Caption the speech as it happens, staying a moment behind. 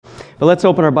But let's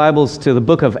open our Bibles to the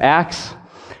book of Acts.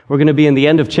 We're going to be in the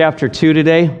end of chapter 2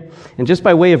 today. And just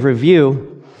by way of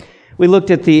review, we looked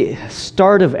at the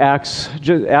start of Acts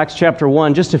chapter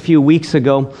 1 just a few weeks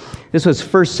ago. This was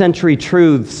first century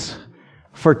truths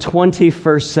for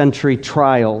 21st century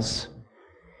trials.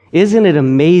 Isn't it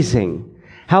amazing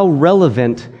how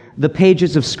relevant the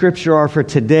pages of Scripture are for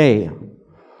today?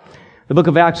 The book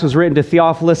of Acts was written to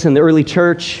Theophilus in the early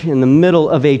church in the middle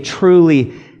of a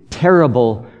truly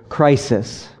terrible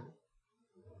crisis.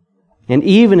 And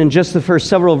even in just the first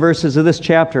several verses of this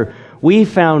chapter, we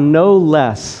found no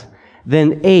less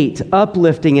than 8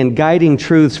 uplifting and guiding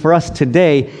truths for us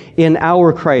today in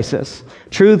our crisis.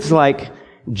 Truths like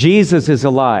Jesus is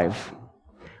alive.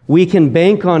 We can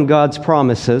bank on God's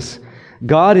promises.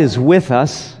 God is with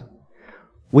us.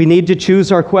 We need to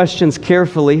choose our questions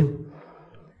carefully.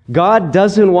 God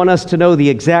doesn't want us to know the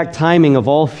exact timing of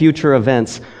all future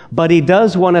events, but He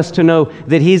does want us to know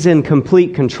that He's in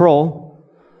complete control.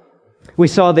 We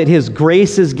saw that His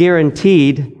grace is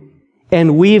guaranteed,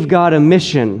 and we've got a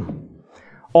mission.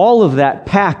 All of that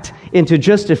packed into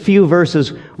just a few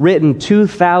verses written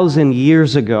 2,000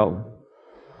 years ago.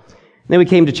 Then we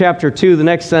came to chapter 2 the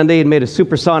next Sunday and made a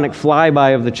supersonic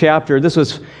flyby of the chapter. This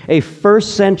was a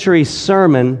first century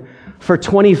sermon for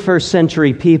 21st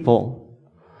century people.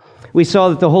 We saw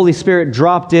that the Holy Spirit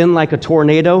dropped in like a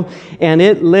tornado, and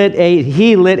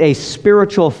He lit a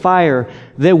spiritual fire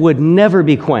that would never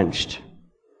be quenched.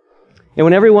 And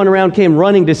when everyone around came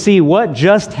running to see what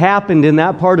just happened in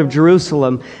that part of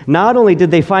Jerusalem, not only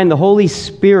did they find the Holy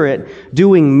Spirit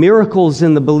doing miracles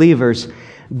in the believers,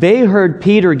 they heard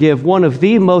Peter give one of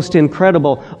the most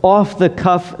incredible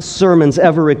off-the-cuff sermons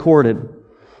ever recorded.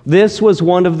 This was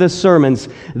one of the sermons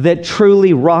that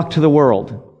truly rocked the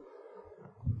world.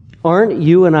 Aren't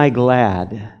you and I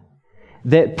glad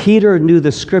that Peter knew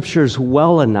the Scriptures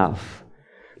well enough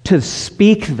to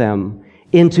speak them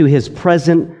into his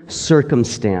present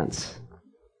circumstance?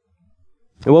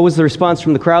 And what was the response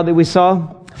from the crowd that we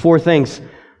saw? 4 things.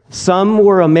 Some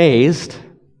were amazed,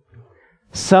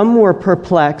 some were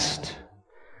perplexed,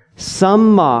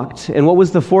 some mocked, and what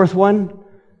was the 4th one?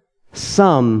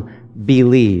 Some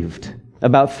believed.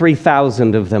 About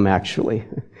 3,000 of them, actually.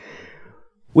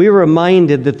 We were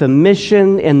reminded that the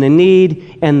mission and the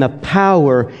need and the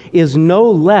power is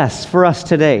no less for us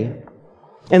today.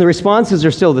 And the responses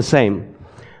are still the same.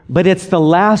 But it's the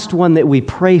last one that we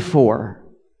pray for.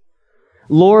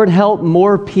 Lord, help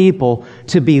more people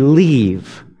to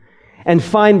believe and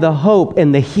find the hope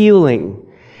and the healing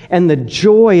and the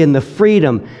joy and the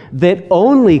freedom that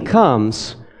only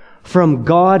comes from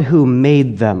God who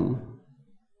made them.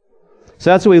 So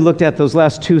that's what we looked at those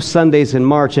last 2 Sundays in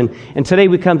March. And today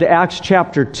we come to Acts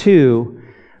chapter 2,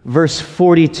 verse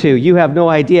 42. You have no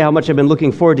idea how much I've been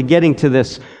looking forward to getting to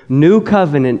this new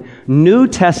covenant, New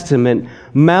Testament,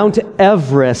 Mount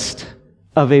Everest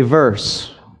of a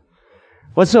verse.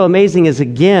 What's so amazing is,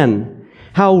 again,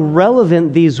 how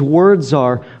relevant these words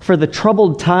are for the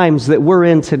troubled times that we're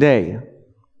in today.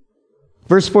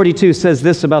 Verse 42 says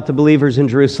this about the believers in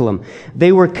Jerusalem.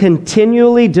 They were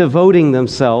continually devoting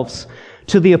themselves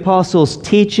to the apostles'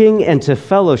 teaching and to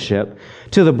fellowship,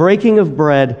 to the breaking of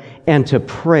bread and to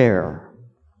prayer.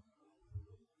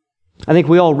 I think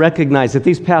we all recognize that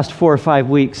these past 4 or 5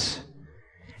 weeks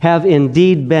have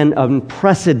indeed been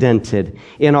unprecedented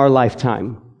in our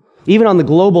lifetime. Even on the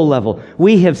global level,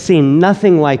 we have seen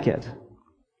nothing like it.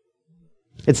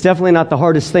 It's definitely not the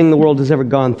hardest thing the world has ever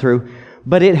gone through,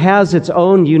 but it has its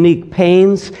own unique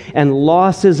pains and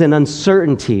losses and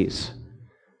uncertainties.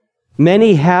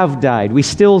 Many have died. We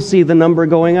still see the number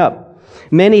going up.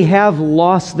 Many have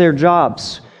lost their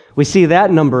jobs. We see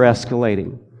that number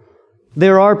escalating.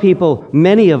 There are people,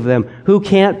 many of them, who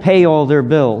can't pay all their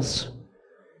bills,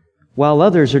 while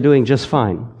others are doing just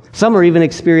fine. Some are even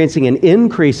experiencing an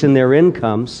increase in their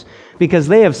incomes because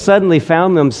they have suddenly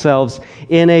found themselves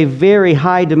in a very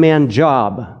high-demand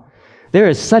job. There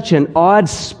is such an odd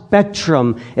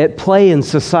spectrum at play in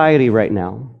society right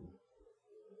now.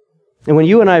 And when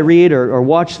you and I read or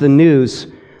watch the news,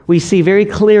 we see very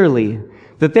clearly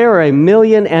that there are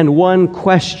 1,000,001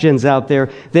 questions out there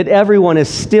that everyone is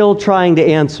still trying to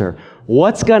answer.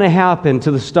 What's going to happen to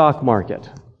the stock market?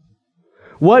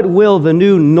 What will the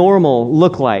new normal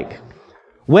look like?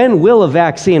 When will a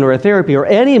vaccine or a therapy or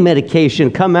any medication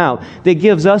come out that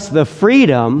gives us the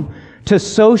freedom to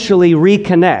socially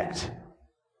reconnect?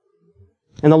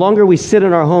 And the longer we sit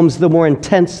in our homes, the more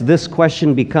intense this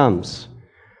question becomes.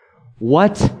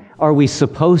 What are we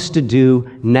supposed to do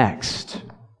next?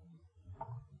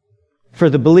 For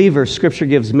the believer, Scripture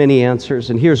gives many answers,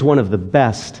 and here's one of the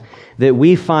best that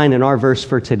we find in our verse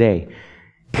for today.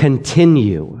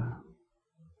 Continue.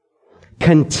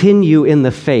 continue in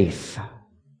the faith.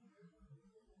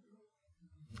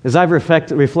 As I've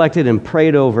reflected and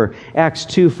prayed over Acts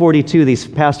 2:42 these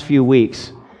past few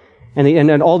weeks,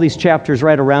 and all these chapters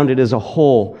right around it as a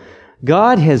whole,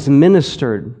 God has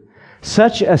ministered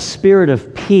such a spirit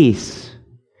of peace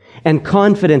and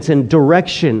confidence and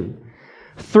direction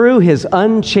through His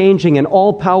unchanging and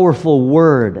all-powerful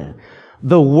Word.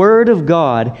 The Word of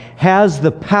God has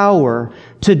the power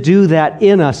to do that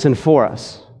in us and for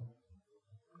us.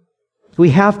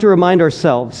 We have to remind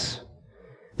ourselves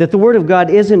that the Word of God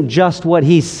isn't just what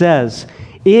He says.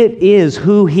 It is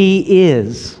who He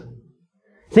is.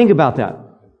 Think about that.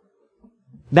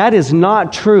 That is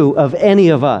not true of any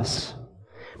of us,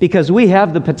 because we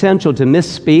have the potential to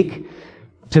misspeak,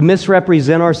 to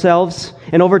misrepresent ourselves,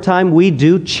 and over time we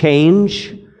do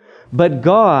change, but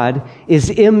God is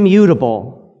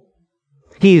immutable.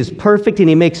 He is perfect and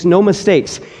He makes no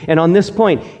mistakes. And on this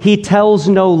point, He tells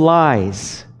no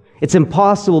lies. It's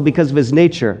impossible because of His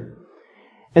nature.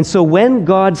 And so when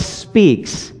God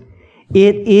speaks,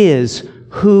 it is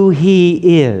who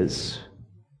He is.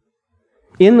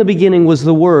 In the beginning was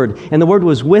the Word, and the Word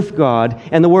was with God,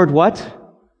 and the Word what?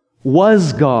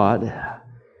 Was God.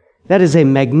 That is a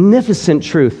magnificent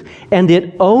truth, and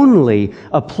it only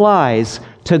applies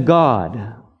to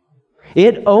God.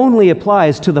 It only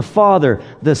applies to the Father,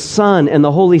 the Son, and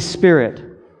the Holy Spirit,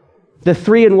 the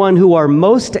three in one who are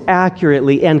most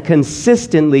accurately and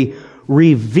consistently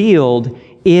revealed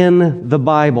in the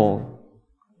Bible.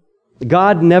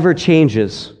 God never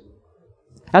changes.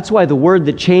 That's why the Word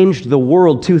that changed the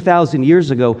world 2,000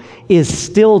 years ago is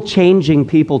still changing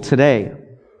people today.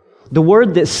 The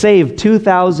Word that saved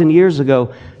 2,000 years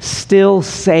ago still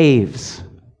saves.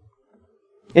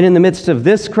 And in the midst of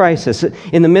this crisis,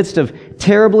 in the midst of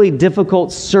terribly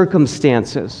difficult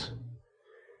circumstances,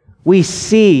 we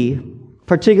see,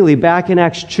 particularly back in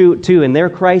Acts 2 in their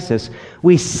crisis,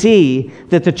 we see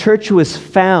that the church was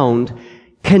found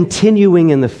continuing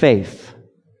in the faith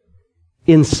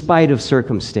in spite of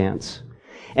circumstance.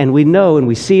 And we know and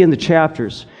we see in the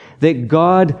chapters that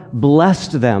God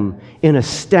blessed them in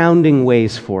astounding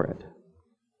ways for it.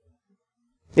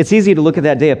 It's easy to look at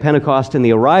that day of Pentecost and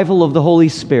the arrival of the Holy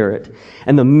Spirit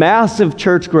and the massive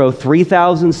church growth,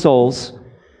 3,000 souls,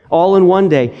 all in one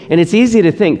day. And it's easy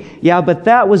to think, yeah, but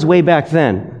that was way back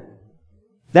then.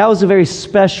 That was a very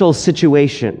special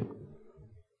situation.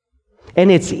 And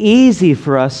it's easy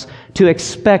for us to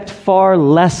expect far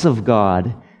less of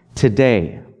God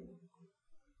today.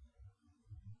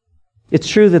 It's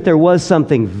true that there was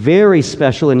something very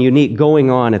special and unique going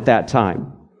on at that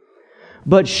time.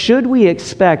 But should we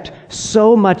expect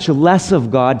so much less of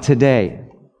God today?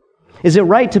 Is it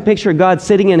right to picture God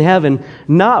sitting in heaven,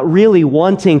 not really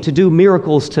wanting to do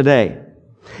miracles today,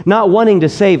 not wanting to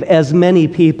save as many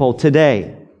people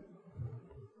today?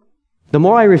 The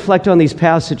more I reflect on these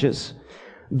passages,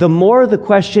 the more the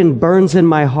question burns in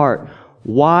my heart,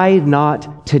 why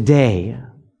not today?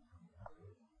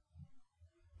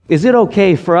 Is it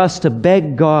okay for us to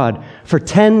beg God for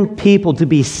 10 people to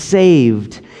be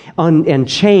saved and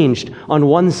changed on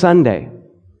one Sunday?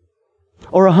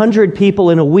 Or 100 people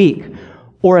in a week?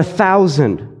 Or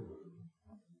 1,000?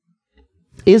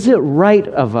 Is it right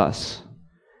of us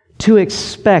to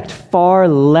expect far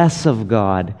less of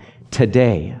God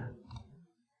today?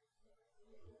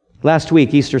 Last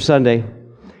week, Easter Sunday,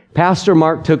 Pastor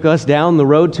Mark took us down the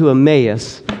road to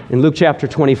Emmaus in Luke chapter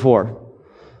 24.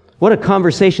 What a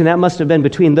conversation that must have been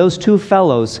between those two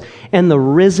fellows and the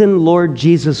risen Lord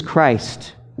Jesus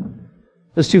Christ.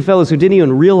 Those two fellows who didn't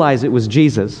even realize it was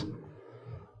Jesus.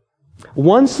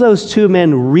 Once those two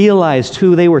men realized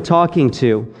who they were talking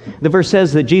to, the verse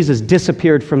says that Jesus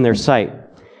disappeared from their sight.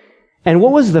 And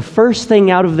what was the first thing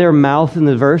out of their mouth in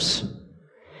the verse?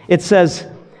 It says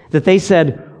that they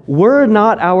said, "Were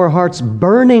not our hearts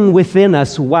burning within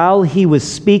us while He was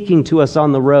speaking to us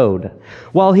on the road,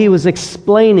 while He was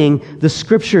explaining the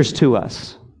Scriptures to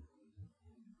us?"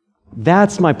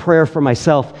 That's my prayer for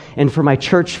myself and for my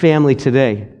church family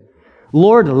today.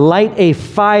 Lord, light a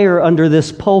fire under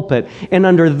this pulpit and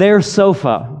under their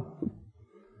sofa.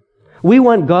 We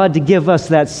want God to give us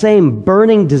that same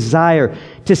burning desire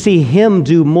to see Him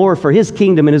do more for His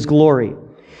kingdom and His glory.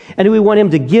 And we want Him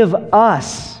to give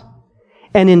us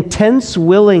an intense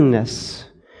willingness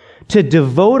to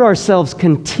devote ourselves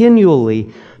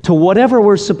continually to whatever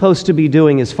we're supposed to be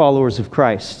doing as followers of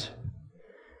Christ,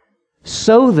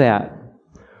 so that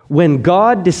when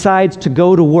God decides to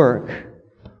go to work,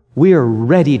 we are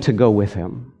ready to go with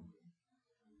Him.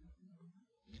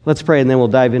 Let's pray, and then we'll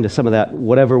dive into some of that,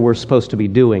 whatever we're supposed to be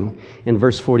doing in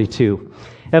verse 42.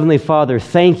 Heavenly Father,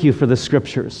 thank You for the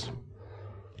Scriptures.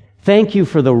 Thank you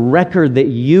for the record that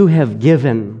you have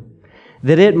given,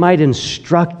 that it might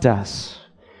instruct us,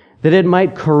 that it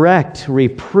might correct,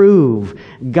 reprove,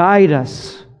 guide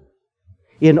us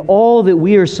in all that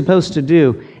we are supposed to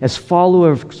do as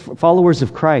followers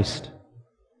of Christ.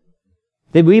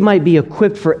 That we might be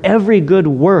equipped for every good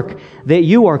work that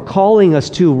you are calling us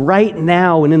to right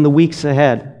now and in the weeks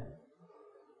ahead.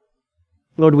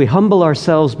 Lord, we humble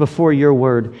ourselves before your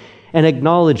word and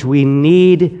acknowledge we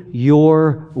need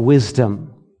your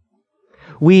wisdom.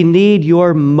 We need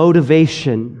your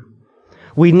motivation.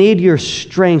 We need your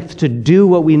strength to do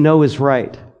what we know is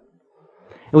right.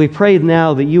 And we pray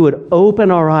now that you would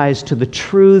open our eyes to the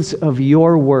truths of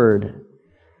your word,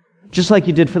 just like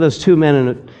you did for those two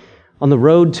men on the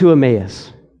road to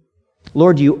Emmaus.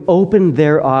 Lord, you open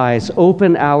their eyes,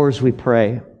 open ours, we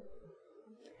pray.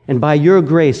 And by your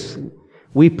grace,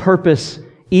 we purpose,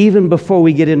 even before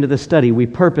we get into the study, we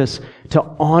purpose to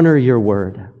honor your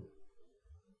word.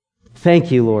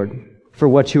 Thank you, Lord, for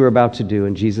what you are about to do.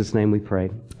 In Jesus' name we pray.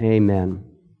 Amen.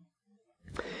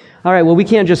 All right, well, we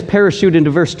can't just parachute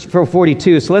into verse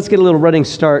 42, so let's get a little running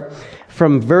start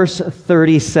from verse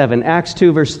 37. Acts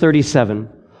 2, verse 37.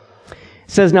 It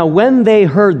says, now when they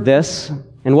heard this,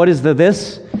 and what is the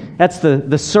this? That's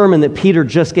the sermon that Peter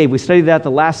just gave. We studied that the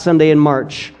last Sunday in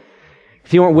March.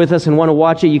 If you weren't with us and want to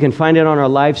watch it, you can find it on our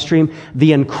live stream.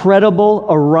 The incredible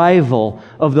arrival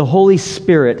of the Holy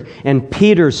Spirit and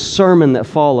Peter's sermon that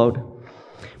followed.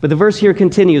 But the verse here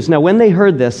continues. Now when they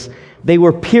heard this, they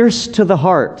were pierced to the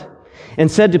heart and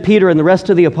said to Peter and the rest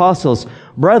of the apostles,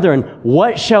 brethren,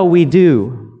 what shall we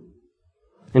do?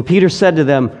 And Peter said to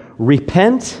them,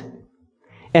 repent,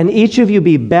 and each of you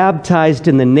be baptized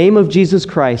in the name of Jesus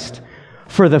Christ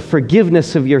for the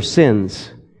forgiveness of your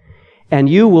sins, and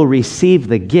you will receive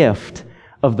the gift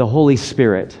of the Holy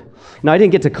Spirit. Now, I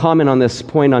didn't get to comment on this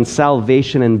point on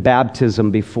salvation and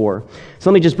baptism before, so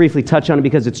let me just briefly touch on it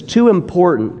because it's too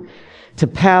important to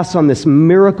pass on this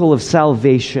miracle of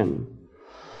salvation.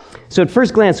 So at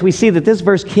first glance, we see that this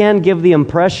verse can give the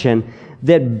impression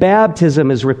that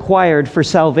baptism is required for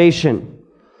salvation.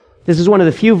 This is one of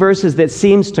the few verses that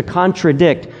seems to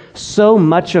contradict so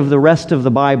much of the rest of the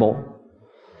Bible.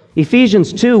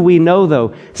 Ephesians 2, we know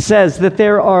though, says that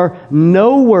there are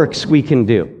no works we can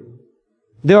do.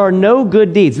 There are no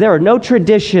good deeds. There are no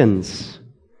traditions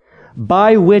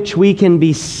by which we can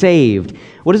be saved.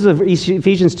 What does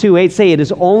Ephesians 2:8 say? It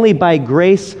is only by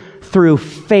grace through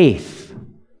faith.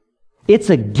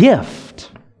 It's a gift,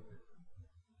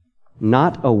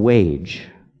 not a wage.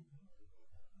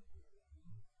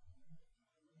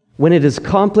 When it is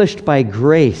accomplished by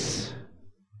grace,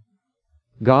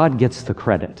 God gets the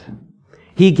credit.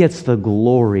 He gets the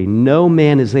glory. No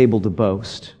man is able to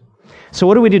boast. So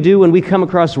what do we do when we come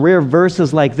across rare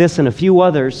verses like this and a few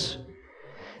others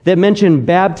that mention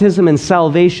baptism and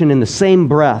salvation in the same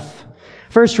breath?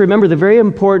 First, remember the very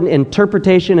important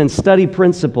interpretation and study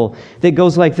principle that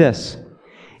goes like this.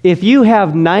 If you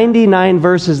have 99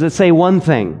 verses that say one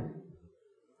thing,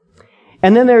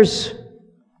 and then there's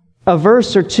a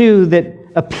verse or two that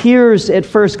appears at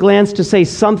first glance to say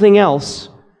something else,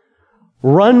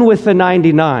 run with the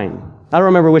 99. I don't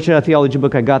remember which theology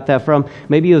book I got that from.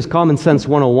 Maybe it was Common Sense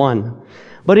 101.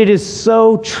 But it is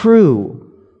so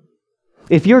true.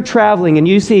 If you're traveling and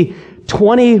you see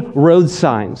 20 road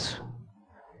signs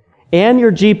and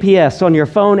your GPS on your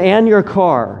phone and your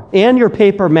car and your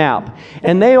paper map,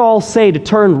 and they all say to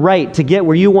turn right to get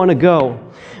where you want to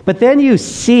go, but then you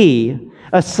see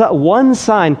one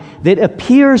sign that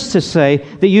appears to say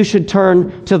that you should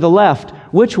turn to the left,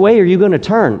 which way are you going to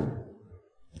turn?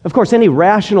 Of course, any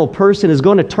rational person is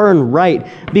going to turn right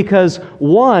because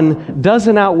one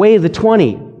doesn't outweigh the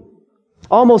 20.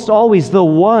 Almost always the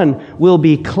one will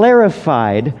be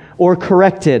clarified or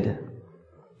corrected.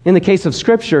 In the case of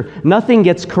Scripture, nothing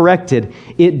gets corrected.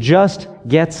 It just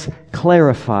gets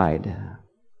clarified.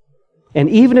 And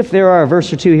even if there are a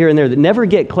verse or two here and there that never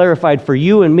get clarified for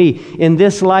you and me in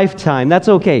this lifetime, that's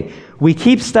okay. We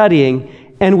keep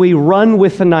studying and we run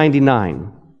with the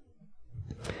 99.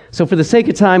 So for the sake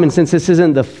of time, and since this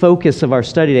isn't the focus of our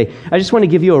study today, I just want to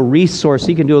give you a resource so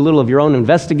you can do a little of your own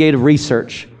investigative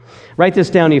research. Write this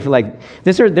down if you like.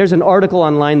 There's an article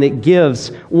online that gives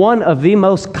one of the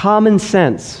most common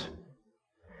sense,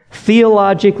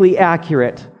 theologically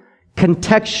accurate,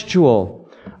 contextual,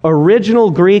 original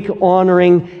Greek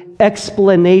honoring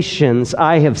explanations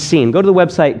I have seen. Go to the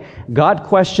website,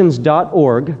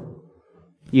 gotquestions.org.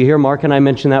 You hear Mark and I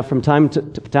mention that from time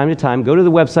to time. Go to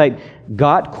the website,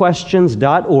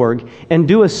 gotquestions.org, and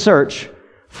do a search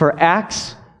for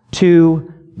Acts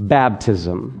 2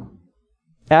 baptism.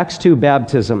 Acts 2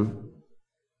 baptism.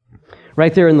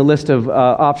 Right there in the list of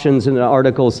options and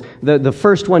articles, the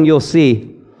first one you'll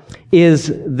see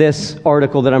is this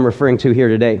article that I'm referring to here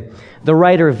today. The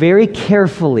writer very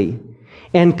carefully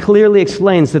and clearly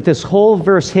explains that this whole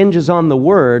verse hinges on the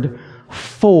word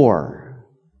for.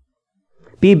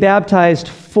 Be baptized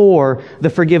for the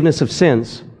forgiveness of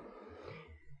sins.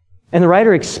 And the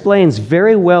writer explains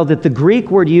very well that the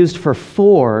Greek word used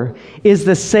for is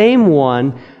the same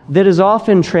one that is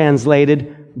often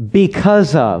translated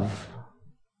because of.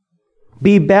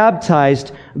 Be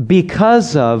baptized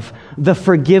because of the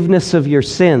forgiveness of your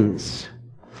sins.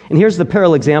 And here's the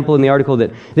parallel example in the article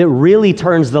that really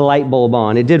turns the light bulb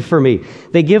on. It did for me.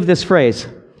 They give this phrase,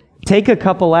 take a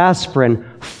couple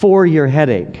aspirin for your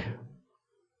headache.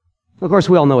 Of course,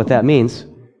 we all know what that means.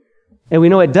 And we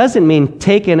know it doesn't mean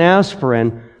take an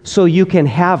aspirin so you can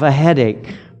have a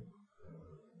headache.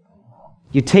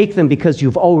 You take them because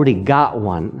you've already got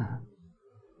one.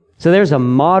 So there's a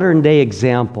modern day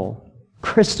example,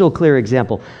 crystal clear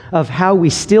example, of how we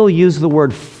still use the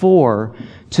word for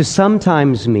to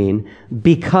sometimes mean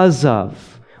because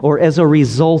of or as a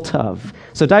result of.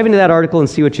 So dive into that article and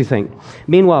see what you think.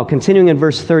 Meanwhile, continuing in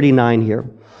verse 39 here,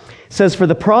 it says, for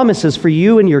the promises for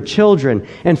you and your children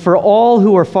and for all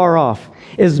who are far off,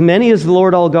 as many as the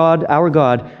Lord our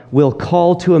God, will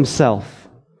call to himself.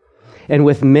 And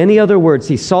with many other words,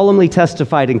 he solemnly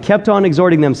testified and kept on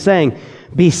exhorting them, saying,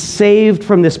 be saved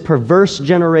from this perverse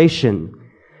generation.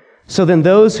 So then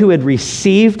those who had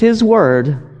received his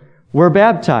word were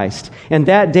baptized. And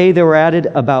that day there were added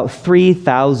about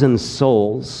 3,000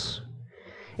 souls.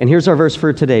 And here's our verse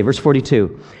for today, verse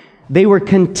 42. They were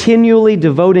continually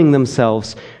devoting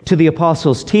themselves to the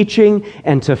apostles' teaching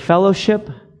and to fellowship,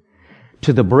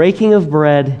 to the breaking of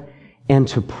bread, and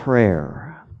to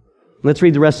prayer. Let's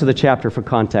read the rest of the chapter for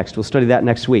context. We'll study that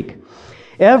next week.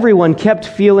 Everyone kept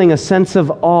feeling a sense of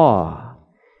awe,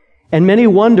 and many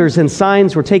wonders and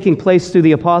signs were taking place through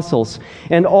the apostles.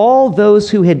 And all those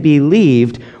who had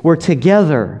believed were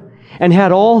together and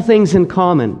had all things in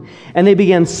common. And they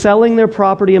began selling their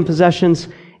property and possessions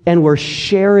and were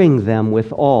sharing them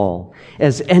with all,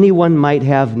 as anyone might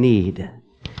have need.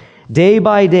 Day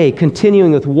by day,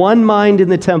 continuing with one mind in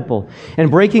the temple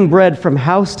and breaking bread from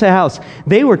house to house,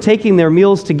 they were taking their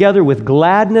meals together with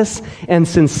gladness and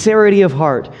sincerity of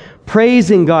heart,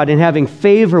 praising God and having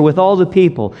favor with all the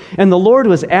people. And the Lord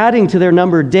was adding to their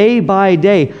number day by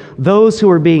day those who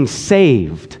were being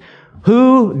saved.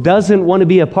 Who doesn't want to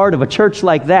be a part of a church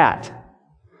like that?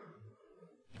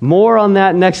 More on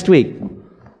that next week.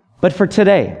 But for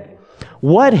today,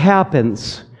 what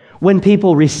happens when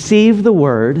people receive the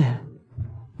word,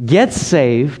 get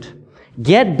saved,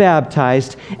 get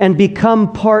baptized, and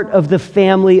become part of the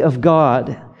family of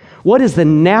God? What is the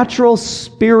natural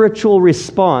spiritual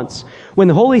response when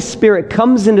the Holy Spirit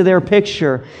comes into their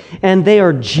picture and they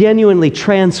are genuinely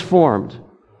transformed?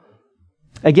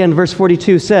 Again, verse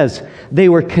 42 says, they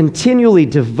were continually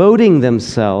devoting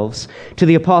themselves to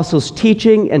the apostles'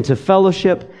 teaching and to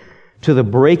fellowship, to the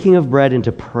breaking of bread and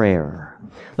to prayer.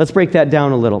 Let's break that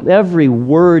down a little. Every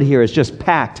word here is just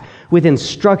packed with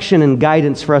instruction and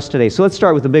guidance for us today. So let's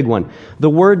start with the big one. The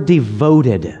word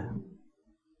devoted.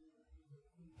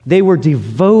 They were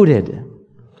devoted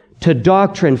to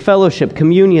doctrine, fellowship,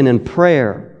 communion, and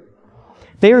prayer.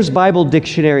 Thayer's Bible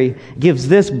Dictionary gives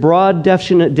this broad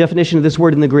definition of this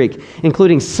word in the Greek,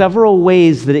 including several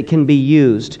ways that it can be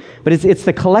used. But it's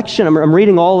the collection, I'm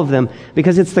reading all of them,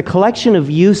 because it's the collection of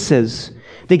uses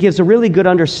that gives a really good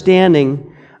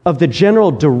understanding of the general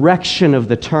direction of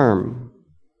the term.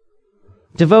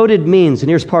 Devoted means, and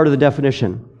here's part of the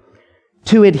definition,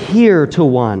 to adhere to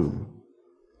one,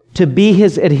 to be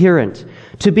his adherent,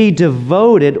 to be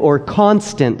devoted or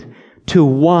constant to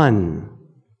one,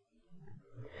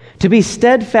 to be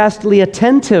steadfastly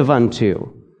attentive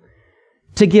unto,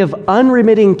 to give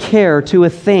unremitting care to a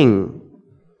thing,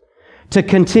 to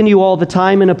continue all the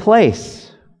time in a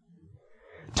place,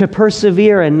 to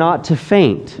persevere and not to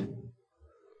faint,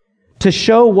 to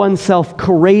show oneself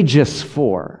courageous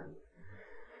for,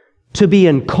 to be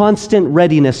in constant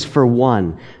readiness for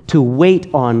one, to wait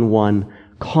on one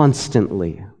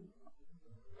constantly.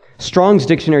 Strong's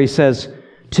dictionary says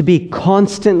to be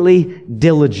constantly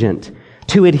diligent,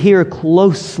 to adhere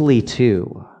closely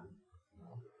to.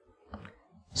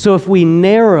 So if we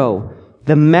narrow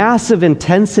the massive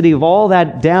intensity of all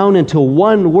that down into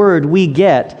one word, we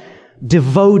get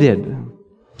devoted,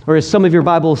 or as some of your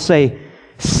Bibles say,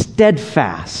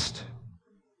 steadfast.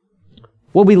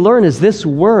 What we learn is this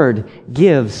word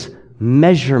gives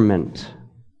measurement.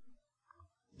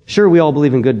 Sure, we all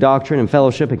believe in good doctrine and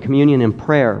fellowship and communion and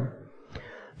prayer,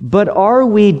 but are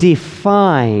we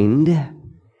defined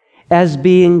as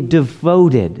being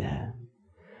devoted?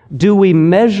 Do we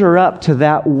measure up to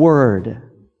that word?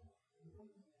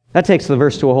 That takes the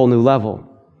verse to a whole new level.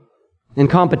 In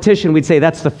competition, we'd say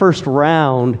that's the first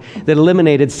round that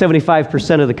eliminated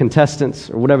 75% of the contestants,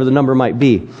 or whatever the number might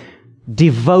be.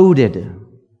 Devoted.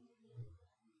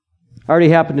 I already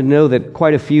happen to know that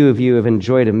quite a few of you have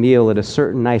enjoyed a meal at a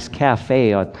certain nice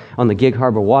cafe on the Gig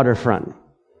Harbor waterfront.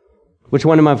 Which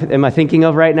one am I thinking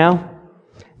of right now?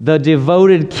 The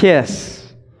Devoted Kiss.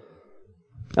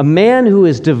 A man who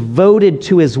is devoted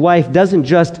to his wife doesn't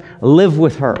just live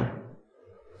with her.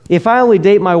 If I only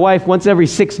date my wife once every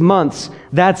 6 months,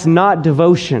 that's not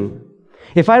devotion.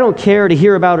 If I don't care to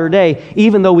hear about her day,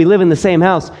 even though we live in the same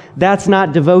house, that's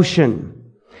not devotion.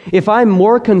 If I'm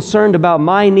more concerned about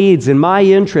my needs and my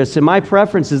interests and my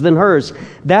preferences than hers,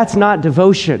 that's not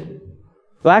devotion.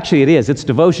 Well, actually it is. It's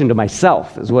devotion to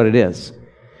myself is what it is.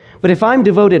 But if I'm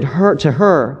devoted to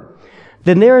her,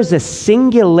 then there is a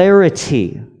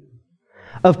singularity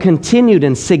of continued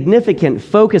and significant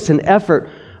focus and effort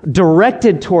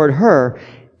directed toward her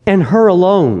and her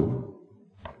alone.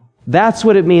 That's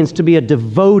what it means to be a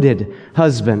devoted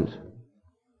husband.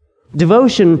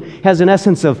 Devotion has an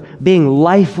essence of being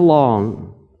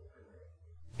lifelong.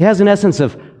 It has an essence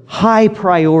of high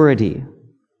priority.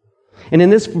 And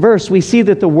in this verse, we see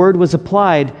that the word was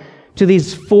applied to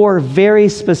these 4 very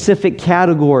specific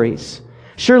categories.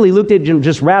 Surely Luke didn't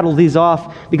just rattle these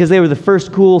off because they were the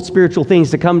first cool spiritual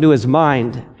things to come to his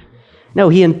mind. No,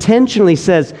 he intentionally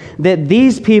says that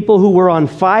these people who were on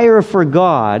fire for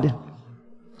God,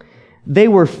 they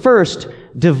were first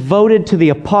devoted to the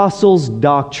apostles'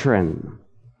 doctrine.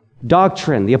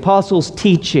 Doctrine, the apostles'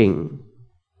 teaching.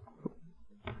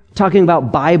 Talking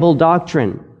about Bible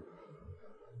doctrine.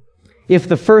 If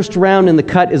the first round in the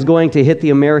cut is going to hit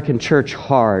the American church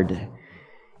hard,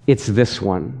 it's this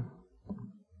one.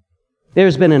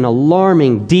 There's been an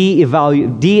alarming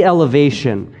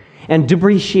de-elevation and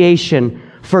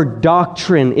depreciation for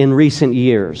doctrine in recent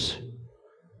years.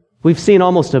 We've seen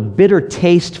almost a bitter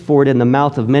taste for it in the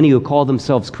mouth of many who call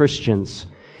themselves Christians,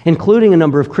 including a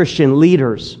number of Christian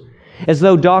leaders, as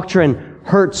though doctrine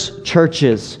hurts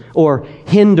churches or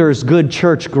hinders good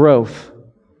church growth.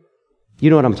 You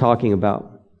know what I'm talking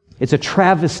about. It's a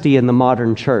travesty in the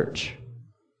modern church.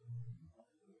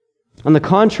 On the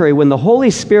contrary, when the Holy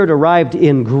Spirit arrived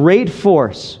in great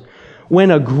force,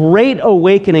 when a great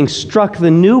awakening struck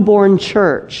the newborn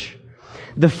church,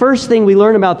 the first thing we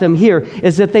learn about them here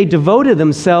is that they devoted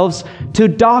themselves to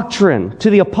doctrine, to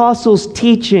the apostles'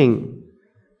 teaching.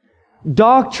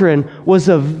 Doctrine was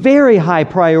a very high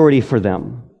priority for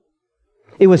them.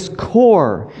 It was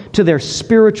core to their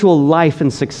spiritual life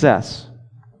and success.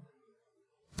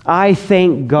 I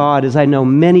thank God, as I know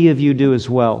many of you do as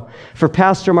well, for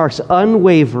Pastor Mark's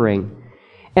unwavering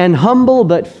and humble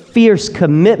but fierce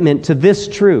commitment to this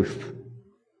truth.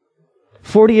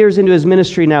 40 years into his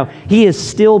ministry now, he is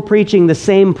still preaching the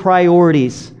same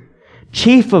priorities,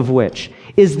 chief of which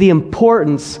is the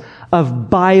importance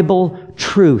of Bible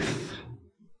truth,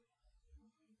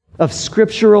 of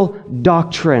scriptural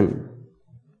doctrine.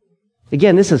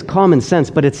 Again, this is common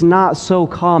sense, but it's not so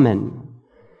common.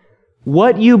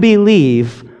 What you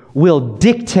believe will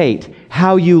dictate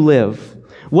how you live.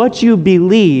 What you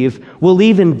believe will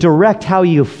even direct how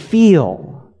you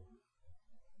feel.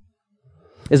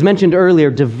 As mentioned earlier,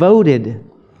 devoted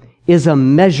is a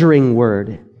measuring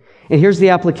word. And here's the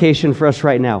application for us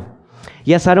right now.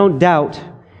 Yes, I don't doubt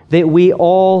that we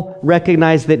all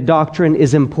recognize that doctrine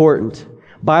is important.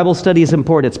 Bible study is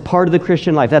important. It's part of the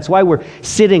Christian life. That's why we're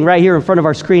sitting right here in front of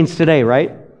our screens today,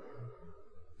 right?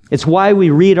 It's why we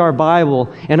read our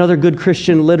Bible and other good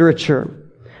Christian literature.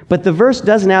 But the verse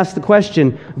doesn't ask the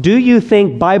question, do you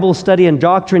think Bible study and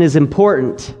doctrine is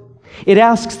important? It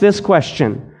asks this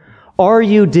question, are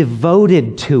you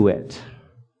devoted to it?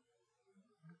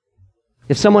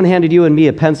 If someone handed you and me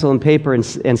a pencil and paper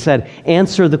and said,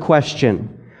 answer the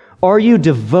question, are you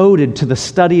devoted to the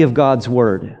study of God's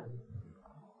Word?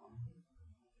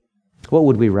 What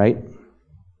would we write?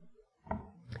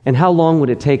 And how long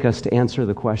would it take us to answer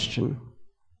the question?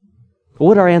 What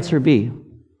would our answer be?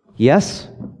 Yes?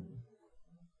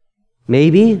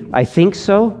 Maybe? I think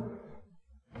so?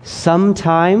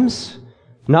 Sometimes?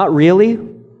 Not really?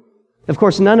 Of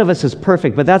course, none of us is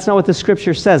perfect, but that's not what the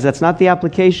Scripture says. That's not the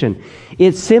application.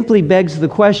 It simply begs the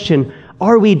question,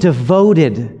 are we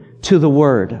devoted to the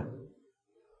Word?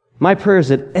 My prayer is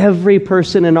that every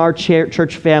person in our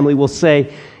church family will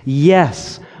say,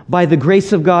 yes, by the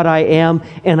grace of God I am,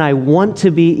 and I want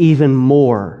to be even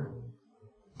more.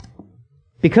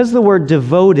 Because the word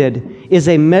devoted is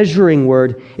a measuring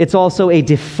word, it's also a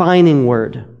defining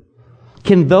word.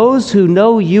 Can those who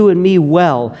know you and me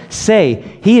well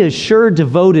say, he is sure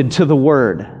devoted to the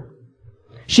Word?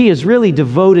 She is really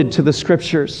devoted to the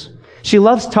Scriptures. She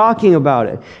loves talking about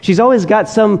it. She's always got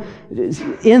some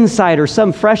insight or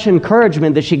some fresh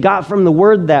encouragement that she got from the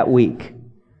Word that week.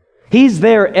 He's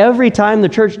there every time the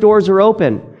church doors are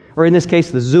open, or in this case,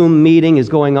 the Zoom meeting is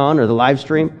going on or the live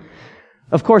stream.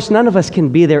 Of course, none of us can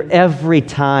be there every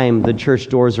time the church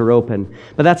doors are open,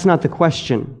 but that's not the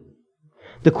question.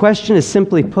 The question is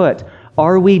simply put,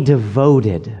 are we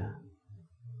devoted?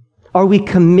 Are we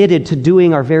committed to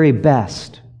doing our very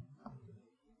best?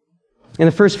 In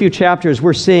the first few chapters,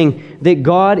 we're seeing that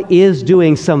God is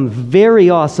doing some very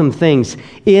awesome things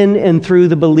in and through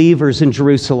the believers in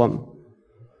Jerusalem.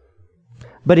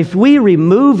 But if we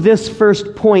remove this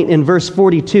first point in verse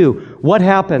 42, what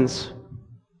happens?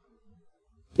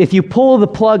 If you pull the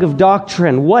plug of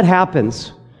doctrine, what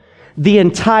happens? The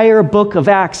entire book of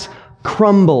Acts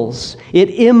crumbles. It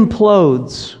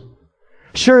implodes.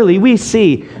 Surely we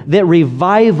see that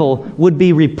revival would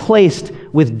be replaced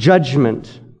with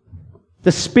judgment.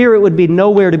 The Spirit would be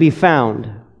nowhere to be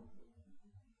found.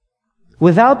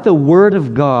 Without the Word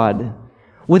of God,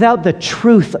 without the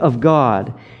truth of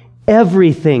God,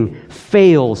 everything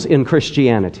fails in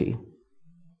Christianity.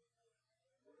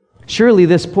 Surely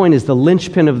this point is the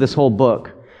linchpin of this whole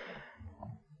book.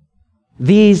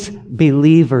 These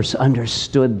believers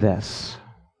understood this.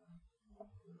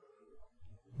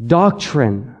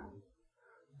 Doctrine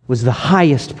was the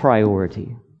highest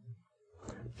priority.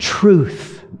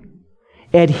 Truth,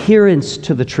 adherence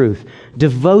to the truth,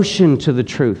 devotion to the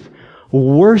truth,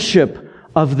 worship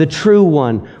of the true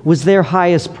one was their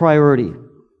highest priority.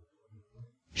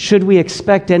 Should we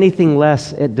expect anything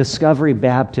less at Discovery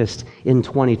Baptist in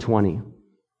 2020?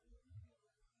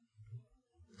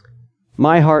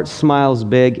 My heart smiles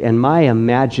big and my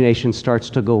imagination starts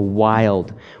to go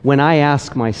wild when I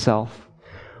ask myself,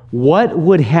 what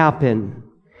would happen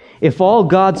if all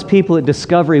God's people at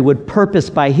Discovery would purpose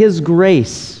by His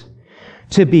grace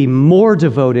to be more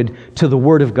devoted to the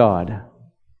Word of God?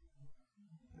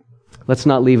 Let's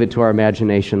not leave it to our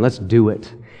imagination. Let's do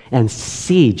it and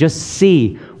just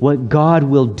see what God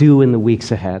will do in the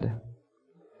weeks ahead.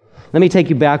 Let me take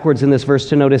you backwards in this verse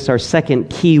to notice our second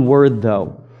key word,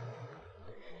 though.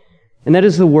 And that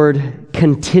is the word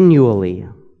continually.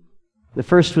 The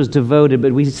first was devoted,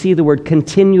 but we see the word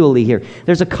continually here.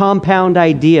 There's a compound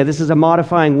idea. This is a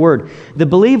modifying word. The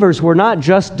believers were not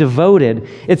just devoted.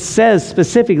 It says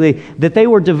specifically that they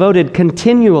were devoted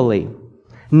continually,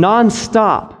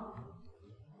 nonstop.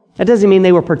 That doesn't mean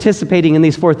they were participating in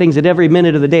these four things at every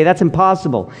minute of the day. That's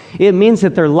impossible. It means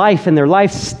that their life and their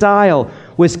lifestyle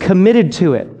was committed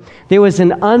to it. There was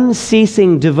an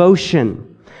unceasing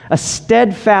devotion, a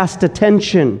steadfast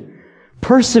attention,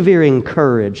 persevering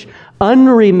courage,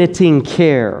 unremitting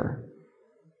care.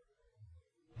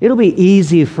 It'll be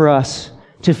easy for us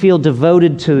to feel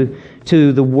devoted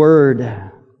to the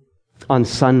Word on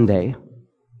Sunday,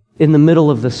 in the middle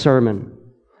of the sermon.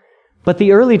 But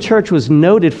the early church was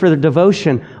noted for their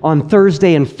devotion on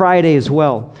Thursday and Friday as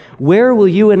well. Where will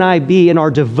you and I be in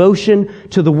our devotion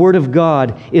to the Word of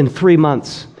God in 3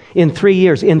 months, in 3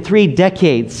 years, in 3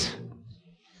 decades?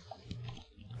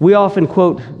 We often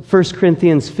quote 1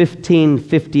 Corinthians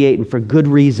 15:58, and for good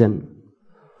reason.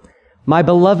 My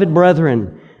beloved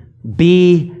brethren,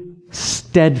 be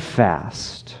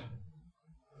steadfast,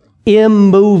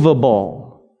 immovable.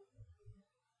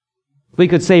 We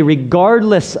could say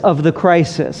regardless of the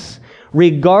crisis,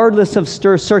 regardless of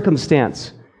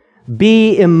circumstance,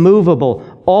 be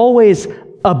immovable, always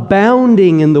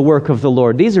abounding in the work of the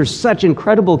Lord. These are such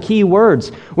incredible key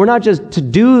words. We're not just to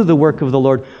do the work of the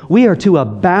Lord, we are to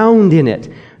abound in it,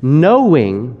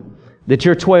 knowing that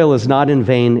your toil is not in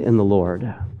vain in the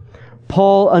Lord.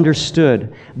 Paul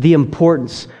understood the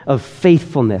importance of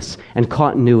faithfulness and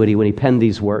continuity when he penned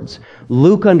these words.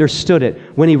 Luke understood it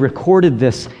when he recorded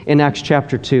this in Acts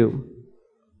chapter 2.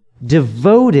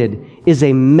 Devoted is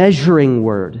a measuring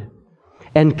word,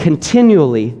 and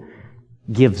continually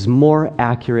gives more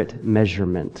accurate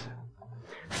measurement.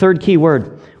 Third key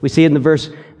word, we see it in the verse,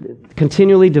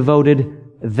 continually devoted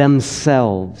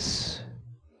themselves.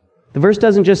 The verse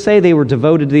doesn't just say they were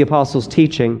devoted to the apostles'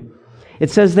 teaching. It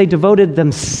says they devoted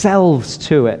themselves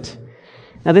to it.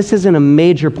 Now, this isn't a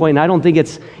major point, and I don't think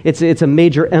it's a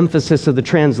major emphasis of the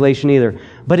translation either,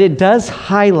 but it does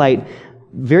highlight,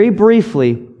 very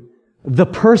briefly, the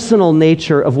personal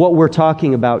nature of what we're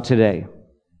talking about today.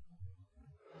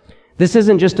 This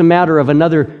isn't just a matter of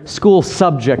another school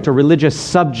subject or religious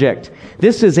subject.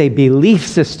 This is a belief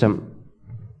system.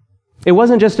 It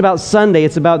wasn't just about Sunday,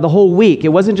 it's about the whole week. It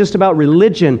wasn't just about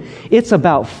religion, it's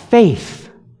about faith.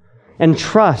 and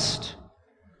trust.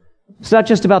 It's not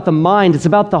just about the mind, it's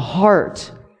about the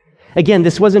heart. Again,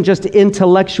 this wasn't just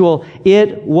intellectual,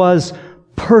 it was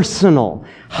personal,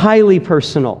 highly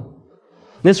personal.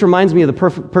 This reminds me of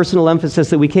the personal emphasis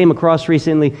that we came across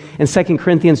recently in 2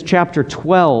 Corinthians chapter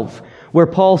 12, where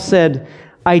Paul said,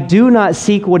 I do not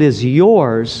seek what is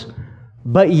yours,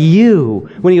 but you.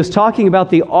 When he was talking about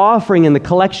the offering and the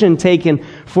collection taken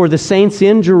for the saints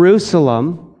in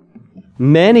Jerusalem,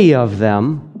 many of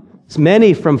them,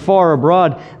 many from far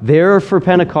abroad, there for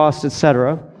Pentecost,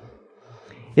 etc.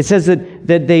 It says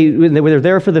that they were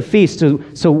there for the feast.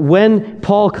 So when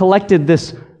Paul collected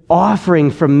this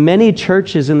offering from many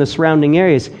churches in the surrounding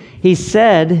areas, he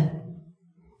said,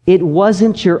 it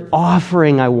wasn't your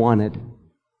offering I wanted.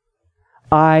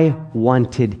 I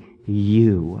wanted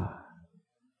you.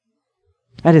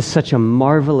 That is such a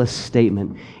marvelous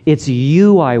statement. It's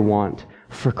you I want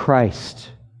for Christ.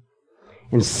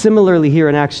 And similarly here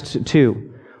in Acts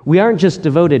 2, we aren't just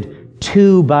devoted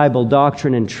to Bible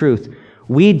doctrine and truth.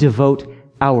 We devote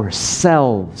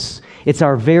ourselves. It's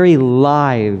our very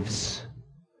lives.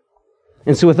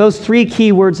 And so with those three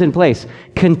key words in place,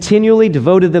 continually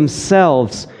devoted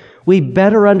themselves, we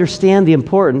better understand the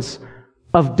importance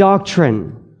of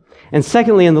doctrine. And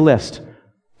secondly in the list,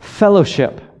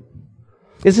 fellowship.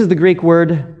 This is the Greek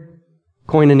word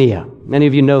koinonia. Many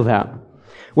of you know that.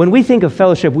 When we think of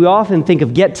fellowship, we often think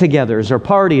of get-togethers or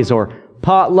parties or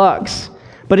potlucks,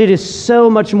 but it is so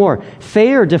much more.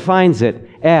 Thayer defines it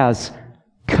as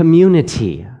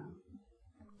community.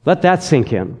 Let that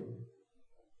sink in.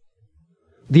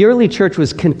 The early church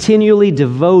was continually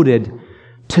devoted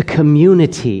to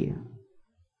community.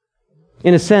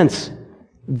 In a sense,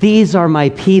 these are my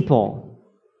people.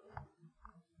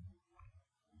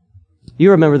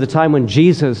 You remember the time when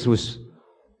Jesus was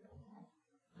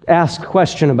asked a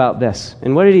question about this.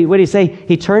 And what did he say?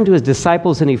 He turned to his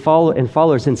disciples and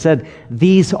followers and said,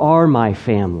 these are my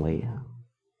family.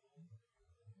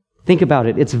 Think about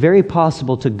it. It's very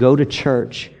possible to go to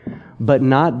church but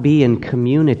not be in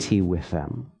community with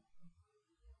them.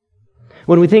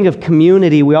 When we think of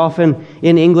community, we often,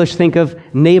 in English, think of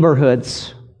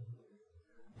neighborhoods.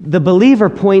 The believer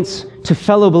points to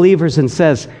fellow believers and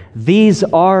says, these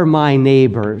are my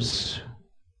neighbors,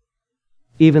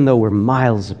 even though we're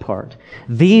miles apart.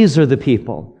 These are the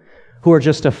people who are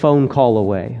just a phone call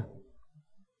away.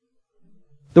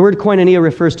 The word koinonia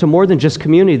refers to more than just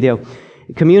community,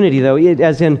 though,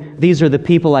 as in, these are the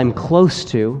people I'm close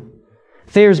to.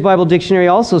 Thayer's Bible Dictionary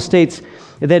also states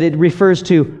that it refers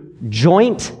to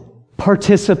joint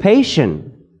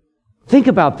participation. Think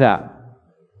about that.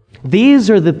 These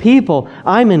are the people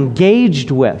I'm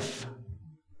engaged with.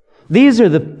 These are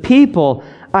the people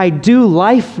I do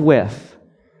life with.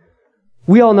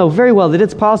 We all know very well that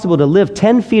it's possible to live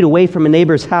 10 feet away from a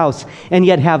neighbor's house and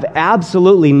yet have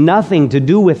absolutely nothing to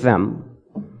do with them.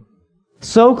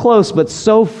 So close, but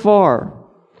so far.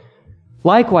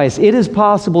 Likewise, it is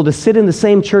possible to sit in the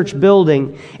same church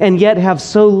building and yet have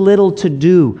so little to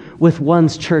do with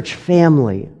one's church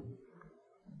family.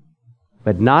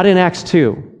 But not in Acts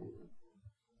 2.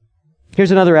 Here's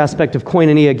another aspect of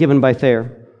koinonia given by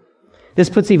Thayer. This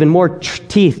puts even more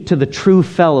teeth to the true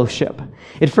fellowship.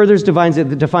 It further defines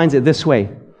it this way.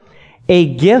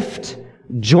 A gift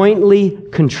jointly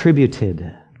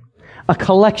contributed. A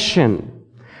collection.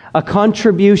 A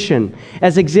contribution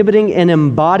as exhibiting an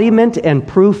embodiment and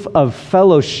proof of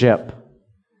fellowship.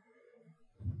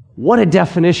 What a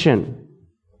definition.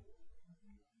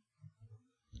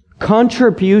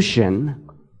 Contribution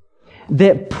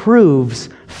that proves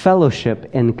fellowship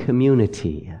and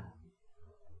community.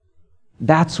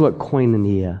 That's what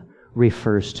koinonia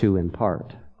refers to in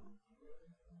part.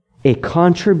 A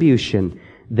contribution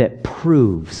that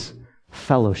proves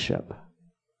fellowship.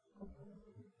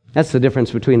 That's the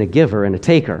difference between a giver and a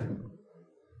taker.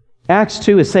 Acts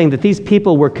 2 is saying that these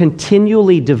people were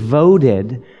continually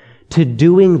devoted to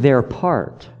doing their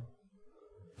part.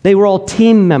 They were all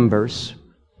team members.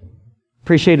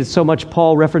 Appreciated so much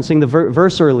Paul referencing the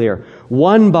verse earlier.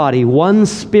 One body, one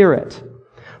spirit,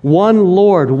 one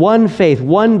Lord, one faith,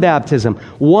 one baptism,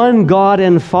 one God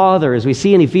and Father, as we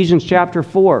see in Ephesians chapter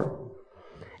 4.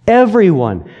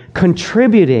 Everyone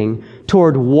contributing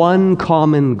toward one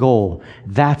common goal.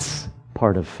 That's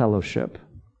part of fellowship.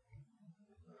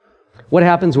 What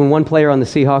happens when one player on the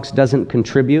Seahawks doesn't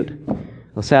contribute?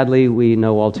 Well, sadly, we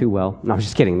know all too well. No, I'm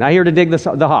just kidding. Not here to dig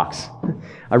the Hawks.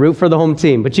 I root for the home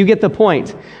team. But you get the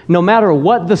point. No matter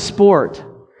what the sport,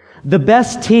 the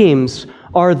best teams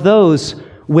are those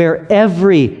where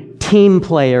every team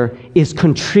player is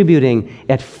contributing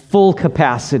at full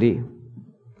capacity.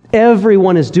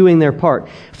 Everyone is doing their part.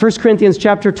 1 Corinthians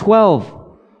chapter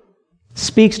 12.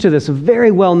 speaks to this, a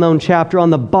very well-known chapter on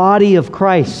the body of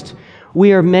Christ.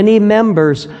 We are many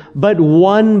members, but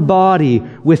one body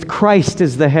with Christ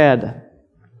as the head.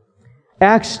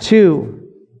 Acts 2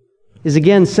 is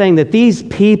again saying that these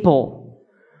people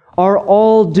are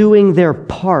all doing their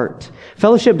part.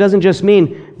 Fellowship doesn't just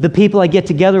mean the people I get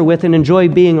together with and enjoy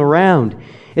being around.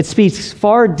 It speaks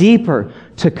far deeper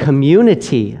to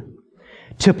community,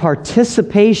 to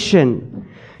participation,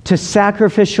 to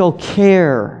sacrificial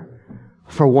care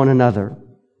for one another.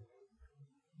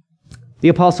 The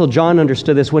Apostle John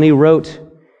understood this when he wrote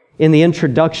in the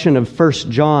introduction of 1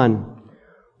 John,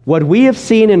 "What we have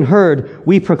seen and heard,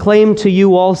 we proclaim to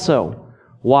you also."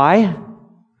 Why?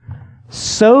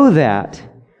 So that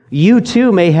you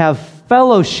too may have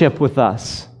fellowship with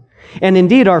us. And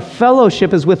indeed, our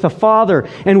fellowship is with the Father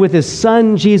and with His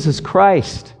Son, Jesus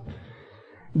Christ.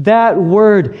 That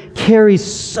word carries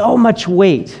so much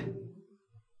weight.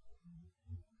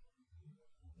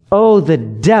 Oh, the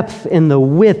depth and the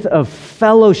width of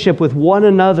fellowship with one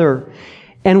another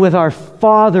and with our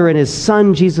Father and His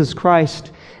Son, Jesus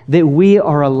Christ, that we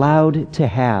are allowed to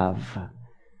have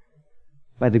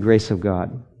by the grace of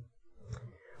God.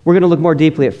 We're going to look more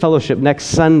deeply at fellowship next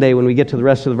Sunday when we get to the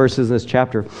rest of the verses in this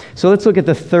chapter. So let's look at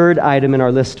the third item in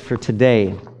our list for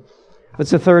today.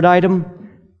 What's the third item?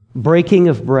 Breaking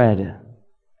of bread.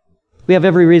 We have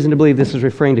every reason to believe this is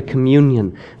referring to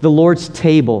communion, the Lord's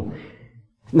table.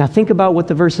 Now think about what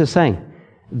the verse is saying.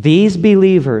 These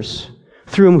believers,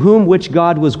 through whom which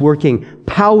God was working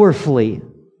powerfully,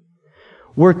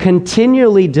 were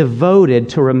continually devoted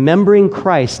to remembering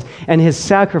Christ and His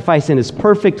sacrifice and His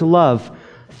perfect love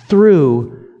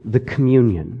through the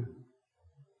communion,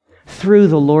 through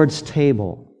the Lord's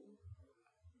table.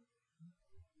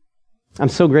 I'm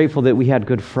so grateful that we had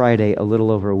Good Friday a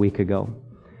little over a week ago.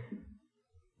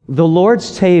 The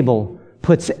Lord's table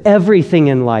puts everything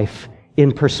in life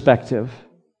in perspective,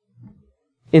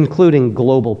 including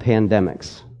global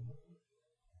pandemics.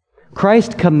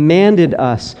 Christ commanded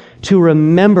us to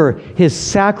remember His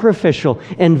sacrificial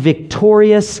and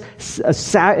His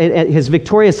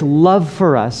victorious love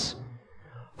for us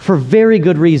for very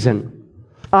good reason.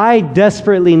 I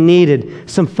desperately needed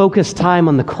some focused time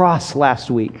on the cross last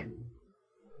week.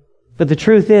 But the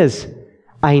truth is,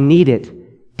 I need it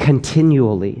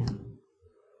continually.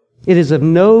 It is of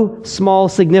no small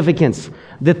significance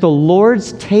that the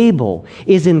Lord's table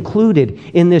is included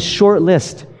in this short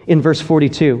list in verse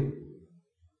 42.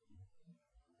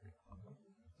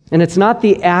 And it's not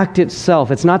the act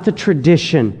itself, it's not the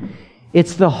tradition,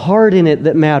 it's the heart in it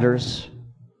that matters.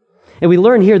 And we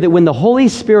learn here that when the Holy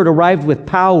Spirit arrived with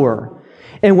power,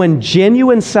 and when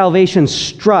genuine salvation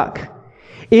struck,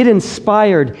 it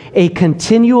inspired a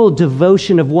continual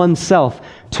devotion of oneself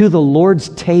to the Lord's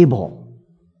table.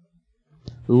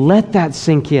 Let that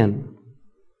sink in.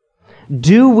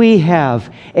 Do we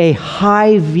have a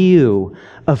high view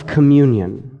of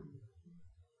communion?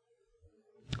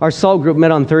 Our SALT group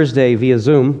met on Thursday via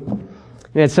Zoom.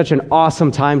 We had such an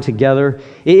awesome time together.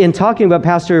 In talking about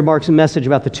Pastor Mark's message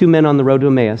about the two men on the road to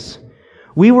Emmaus,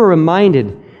 we were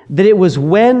reminded that it was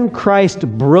when Christ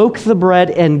broke the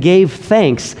bread and gave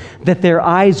thanks that their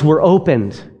eyes were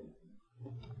opened.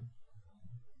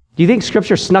 Do you think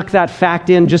Scripture snuck that fact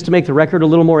in just to make the record a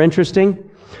little more interesting?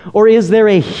 Or is there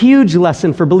a huge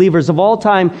lesson for believers of all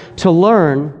time to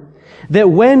learn that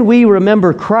when we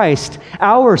remember Christ,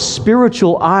 our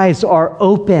spiritual eyes are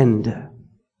opened?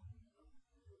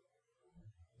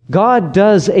 God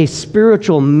does a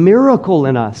spiritual miracle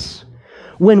in us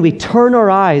when we turn our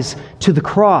eyes to the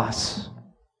cross,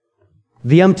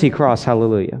 the empty cross,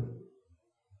 hallelujah.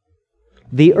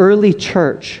 The early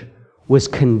church was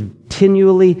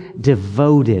continually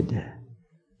devoted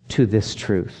to this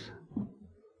truth.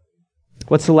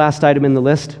 What's the last item in the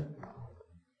list?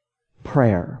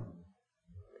 Prayer.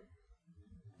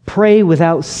 Pray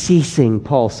without ceasing,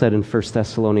 Paul said in 1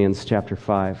 Thessalonians chapter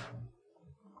 5.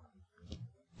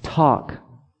 Talk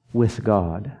with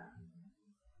God.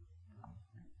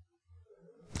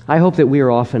 I hope that we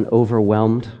are often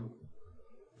overwhelmed.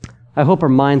 I hope our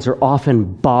minds are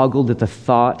often boggled at the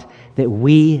thought that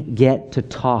we get to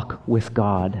talk with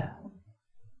God.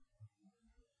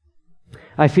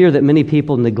 I fear that many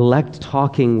people neglect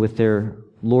talking with their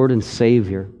Lord and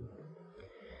Savior.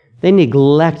 They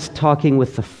neglect talking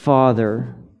with the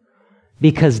Father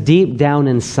because deep down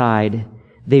inside,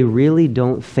 they really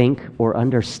don't think or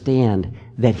understand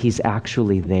that He's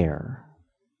actually there.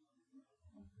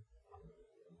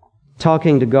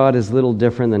 Talking to God is little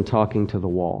different than talking to the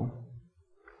wall.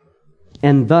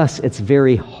 And thus, it's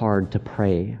very hard to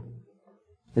pray.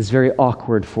 It's very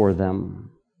awkward for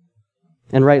them.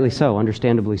 And rightly so,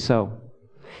 understandably so.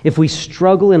 if we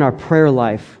struggle in our prayer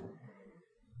life,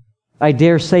 I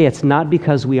dare say it's not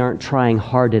because we aren't trying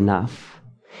hard enough.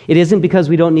 It isn't because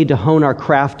we don't need to hone our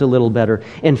craft a little better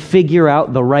and figure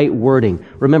out the right wording.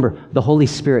 Remember, the Holy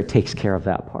Spirit takes care of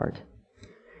that part.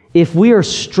 If we are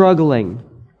struggling,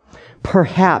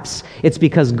 perhaps it's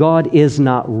because God is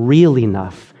not real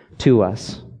enough to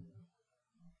us.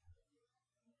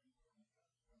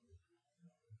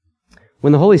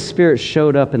 When the Holy Spirit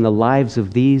showed up in the lives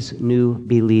of these new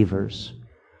believers,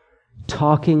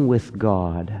 talking with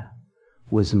God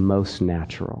was most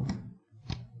natural.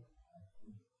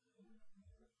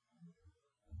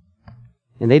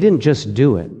 And they didn't just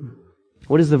do it.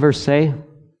 What does the verse say?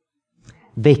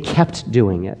 They kept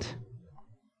doing it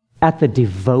at the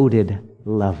devoted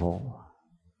level.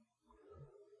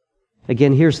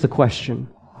 Again, here's the question.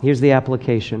 Here's the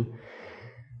application.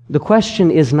 The question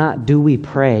is not, do we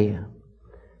pray?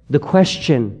 The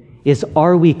question is,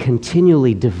 are we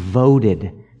continually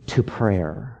devoted to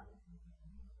prayer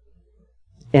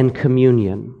and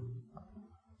communion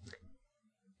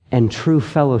and true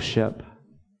fellowship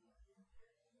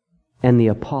and the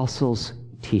apostles'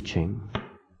 teaching,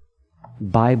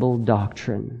 Bible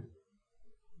doctrine?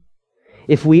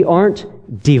 If we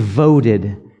aren't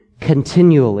devoted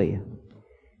continually,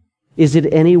 is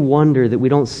it any wonder that we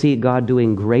don't see God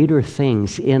doing greater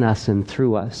things in us and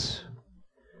through us?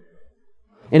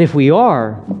 And if we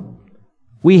are,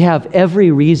 we have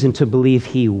every reason to believe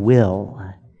He will,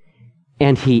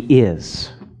 and He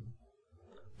is.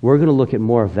 We're going to look at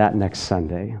more of that next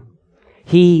Sunday.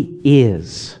 He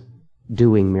is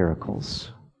doing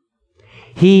miracles.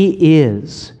 He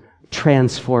is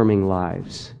transforming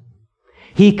lives.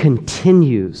 He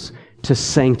continues to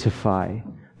sanctify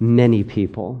many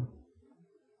people.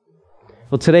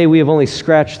 Well, today we have only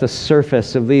scratched the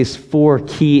surface of these 4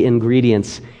 key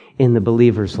ingredients in the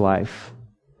believer's life.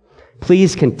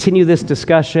 Please continue this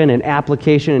discussion and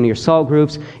application in your salt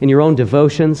groups, in your own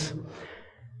devotions.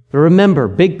 But remember,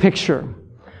 big picture,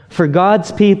 for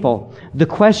God's people, the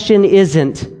question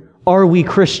isn't, are we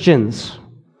Christians?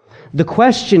 The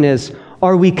question is,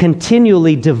 are we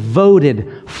continually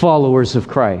devoted followers of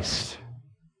Christ?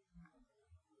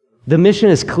 The mission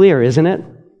is clear, isn't it?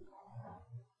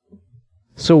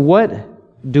 So what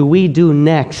do we do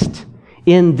next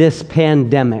in this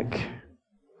pandemic?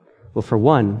 Well, for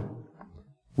one,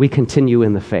 we continue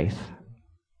in the faith.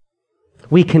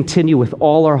 We continue with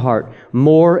all our heart,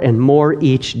 more and more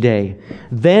each day.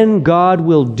 Then God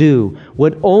will do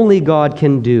what only God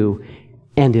can do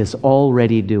and is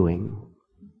already doing.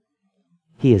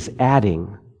 He is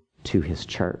adding to His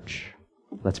church.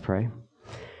 Let's pray.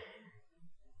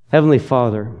 Heavenly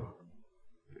Father,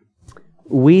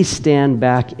 we stand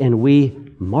back and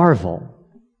we marvel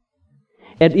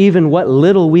at even what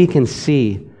little we can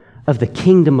see of the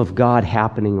kingdom of God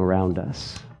happening around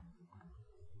us.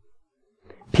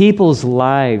 People's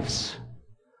lives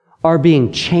are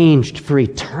being changed for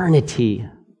eternity.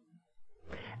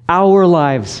 Our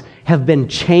lives have been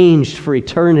changed for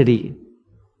eternity.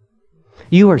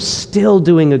 You are still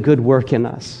doing a good work in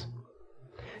us.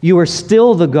 You are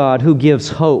still the God who gives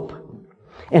hope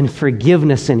and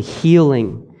forgiveness and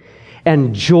healing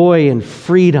and joy and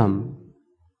freedom.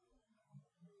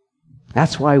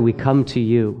 That's why we come to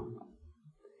you.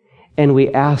 And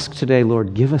we ask today,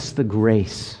 Lord, give us the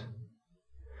grace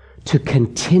to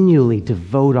continually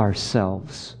devote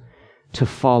ourselves to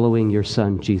following your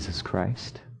Son, Jesus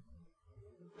Christ,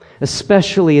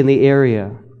 especially in the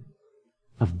area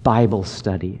of Bible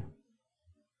study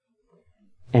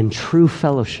and true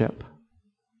fellowship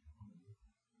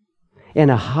and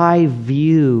a high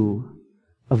view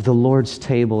of the Lord's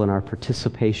table and our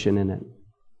participation in it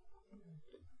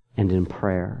and in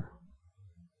prayer.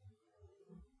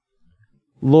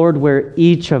 Lord, where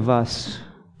each of us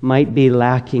might be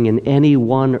lacking in any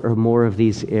one or more of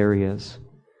these areas,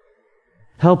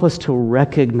 help us to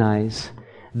recognize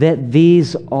that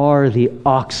these are the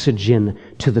oxygen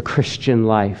to the Christian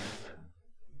life.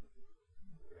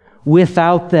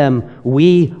 Without them,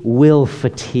 we will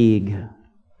fatigue.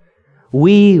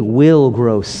 We will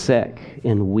grow sick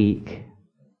and weak.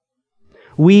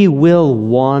 We will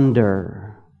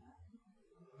wander.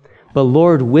 But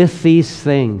Lord, with these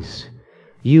things,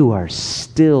 you are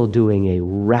still doing a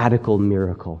radical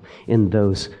miracle in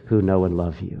those who know and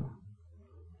love you.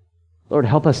 Lord,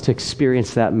 help us to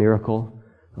experience that miracle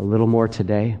a little more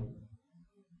today,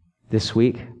 this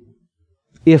week,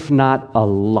 if not a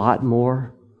lot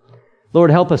more.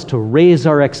 Lord, help us to raise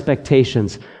our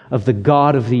expectations of the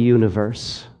God of the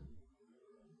universe.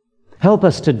 Help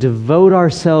us to devote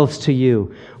ourselves to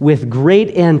you with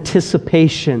great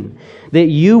anticipation that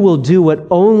you will do what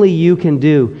only you can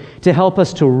do to help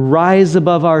us to rise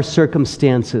above our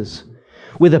circumstances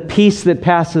with a peace that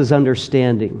passes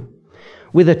understanding,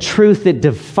 with a truth that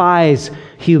defies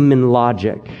human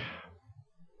logic,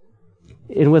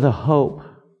 and with a hope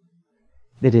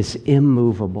that is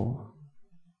immovable,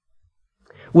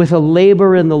 with a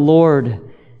labor in the Lord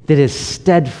that is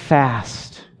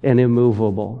steadfast and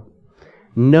immovable,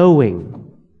 knowing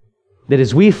that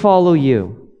as we follow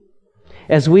you,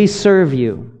 as we serve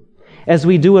you, as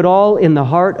we do it all in the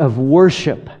heart of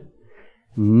worship,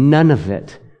 none of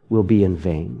it will be in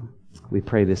vain. We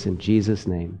pray this in Jesus'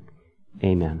 name.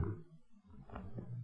 Amen.